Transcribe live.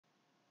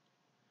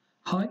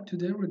Hi,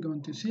 today we're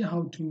going to see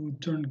how to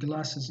turn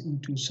glasses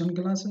into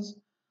sunglasses.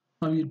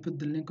 I will put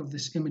the link of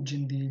this image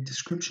in the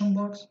description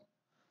box.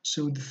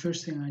 So the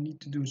first thing I need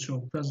to do,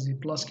 so press the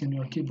plus key on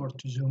your keyboard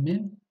to zoom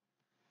in.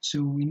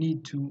 So we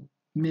need to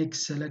make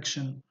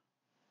selection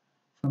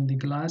from the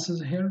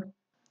glasses here.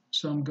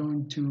 So I'm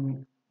going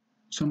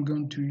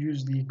to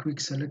use the quick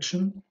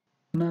selection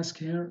mask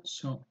here.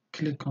 So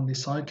click on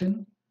this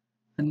icon,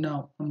 and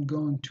now I'm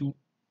going to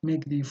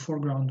make the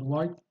foreground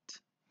white.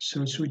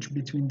 So switch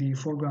between the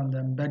foreground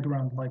and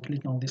background by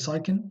clicking on this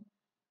icon.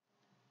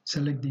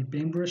 Select the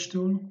paintbrush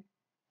tool.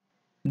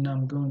 And now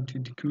I'm going to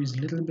decrease a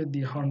little bit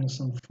the hardness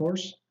and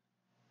force.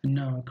 And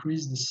now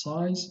increase the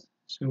size.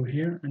 So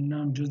here, and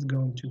now I'm just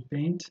going to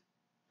paint.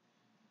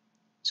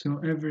 So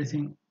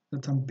everything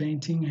that I'm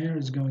painting here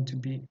is going to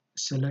be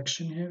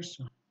selection here.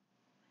 So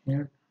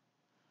here,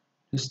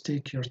 just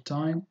take your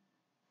time.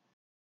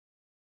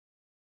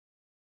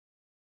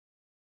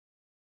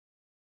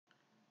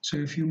 So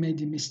if you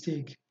made a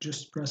mistake,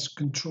 just press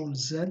Ctrl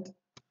Z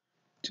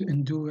to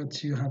undo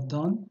what you have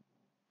done.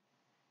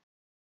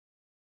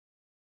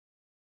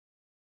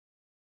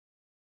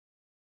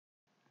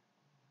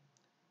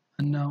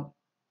 And now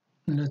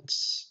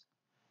let's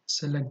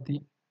select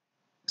the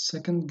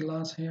second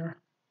glass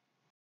here.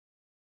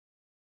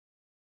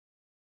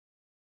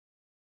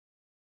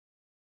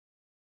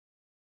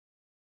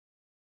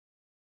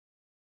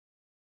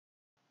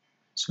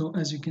 So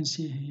as you can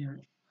see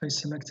here, I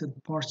selected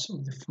parts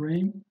of the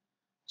frame,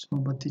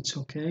 but it's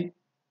okay.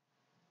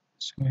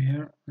 So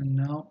here, and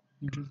now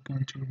I'm just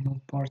going to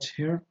remove parts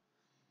here.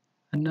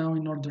 And now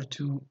in order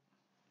to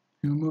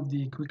remove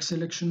the quick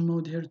selection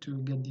mode here,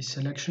 to get the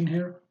selection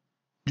here,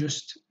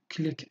 just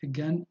click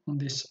again on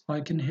this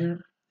icon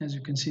here. As you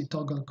can see,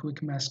 toggle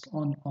quick mask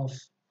on off.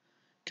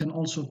 You can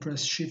also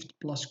press Shift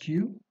plus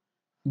Q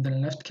and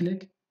then left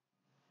click.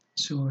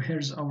 So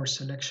here's our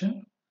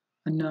selection.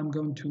 And now I'm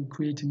going to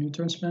create a new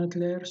transparent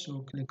layer.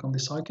 So click on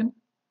this icon,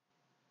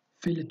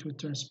 fill it with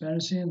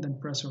transparency, and then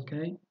press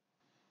OK.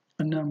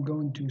 And now I'm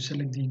going to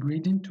select the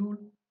gradient tool.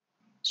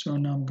 So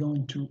now I'm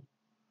going to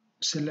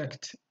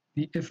select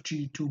the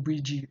FG to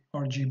BG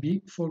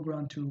RGB,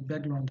 foreground to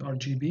background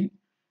RGB,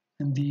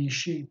 and the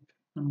shape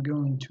I'm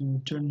going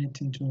to turn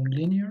it into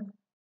linear.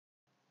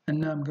 And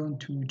now I'm going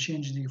to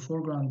change the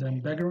foreground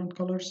and background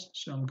colors.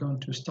 So I'm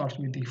going to start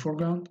with the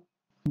foreground.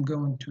 I'm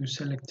going to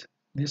select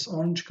this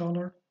orange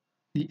color.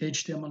 The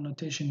HTML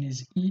notation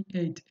is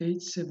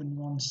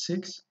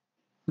E88716,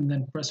 and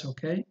then press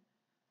OK.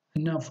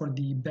 And now for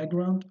the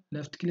background,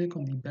 left click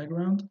on the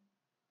background.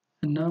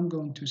 And now I'm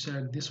going to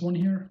select this one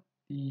here.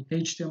 The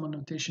HTML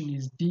notation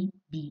is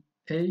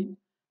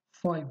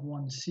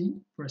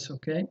DBA51C, press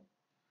OK.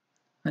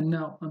 And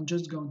now I'm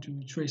just going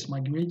to trace my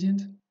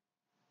gradient.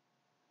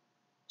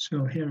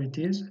 So here it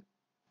is.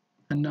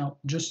 And now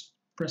just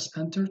press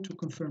enter to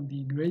confirm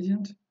the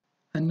gradient.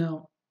 And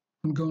now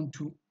I'm going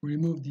to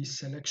remove the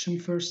selection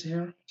first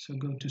here. So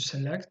go to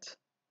select,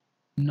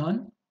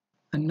 none.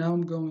 And now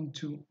I'm going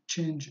to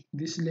change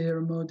this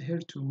layer mode here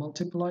to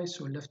multiply.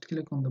 So left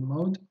click on the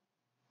mode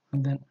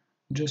and then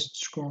just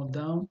scroll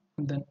down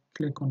and then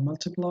click on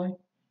multiply.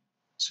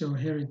 So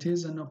here it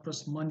is, and now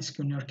press minus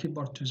key on your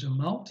keyboard to zoom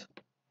out.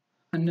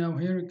 And now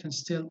here you can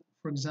still,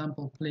 for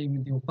example, play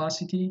with the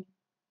opacity.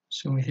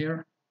 So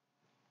here,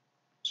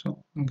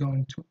 so I'm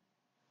going to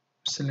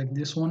select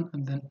this one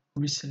and then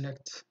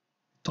reselect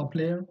top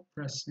layer,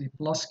 press the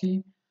plus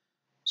key.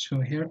 So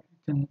here you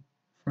can,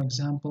 for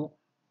example,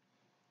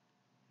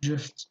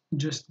 just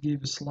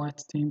give a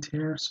slight tint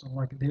here, so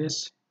like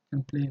this. You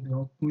can play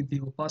with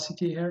the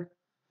opacity here.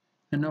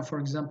 And now, for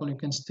example, you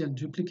can still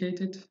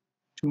duplicate it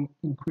to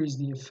increase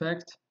the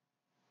effect.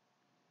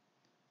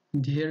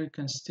 And here you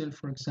can still,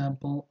 for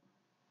example,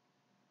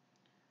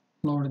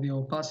 lower the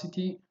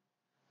opacity.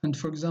 And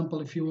for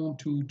example, if you want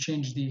to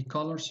change the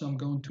color, so I'm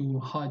going to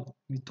hide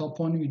the top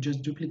one we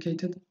just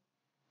duplicated.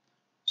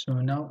 So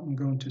now I'm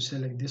going to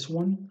select this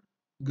one,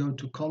 go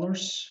to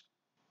colors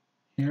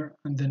here,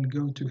 and then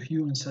go to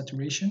hue and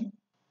saturation.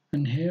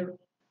 And here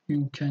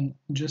you can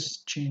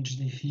just change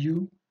the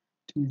hue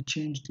to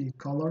change the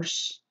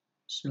colors.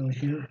 So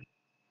here,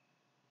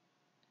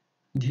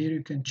 and here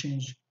you can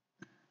change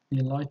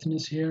the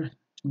lightness here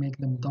to make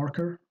them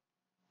darker.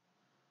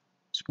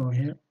 So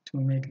here to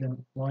make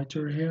them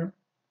lighter here.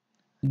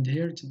 And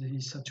here to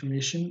the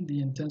saturation, the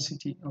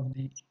intensity of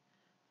the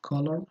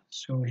color.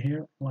 So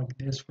here, like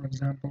this, for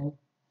example.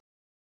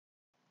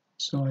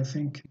 So I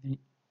think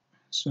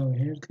so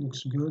here it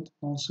looks good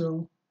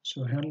also.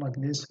 So here like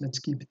this, let's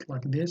keep it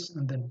like this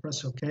and then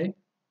press OK.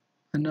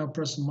 And now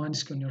press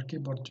minus key on your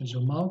keyboard to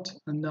zoom out.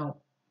 And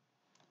now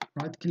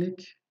right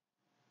click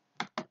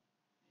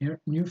here,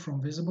 new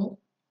from visible.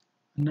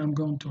 And now I'm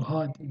going to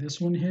hide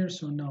this one here.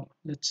 So now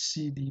let's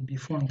see the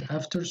before and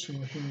after. So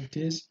here it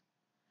is.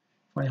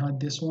 If I hide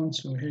this one,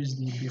 so here's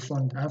the before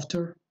and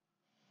after.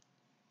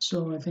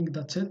 So I think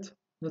that's it.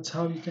 That's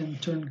how you can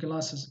turn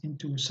glasses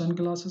into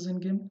sunglasses in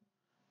GIMP.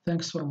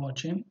 Thanks for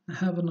watching.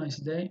 Have a nice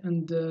day,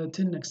 and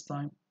till next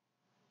time.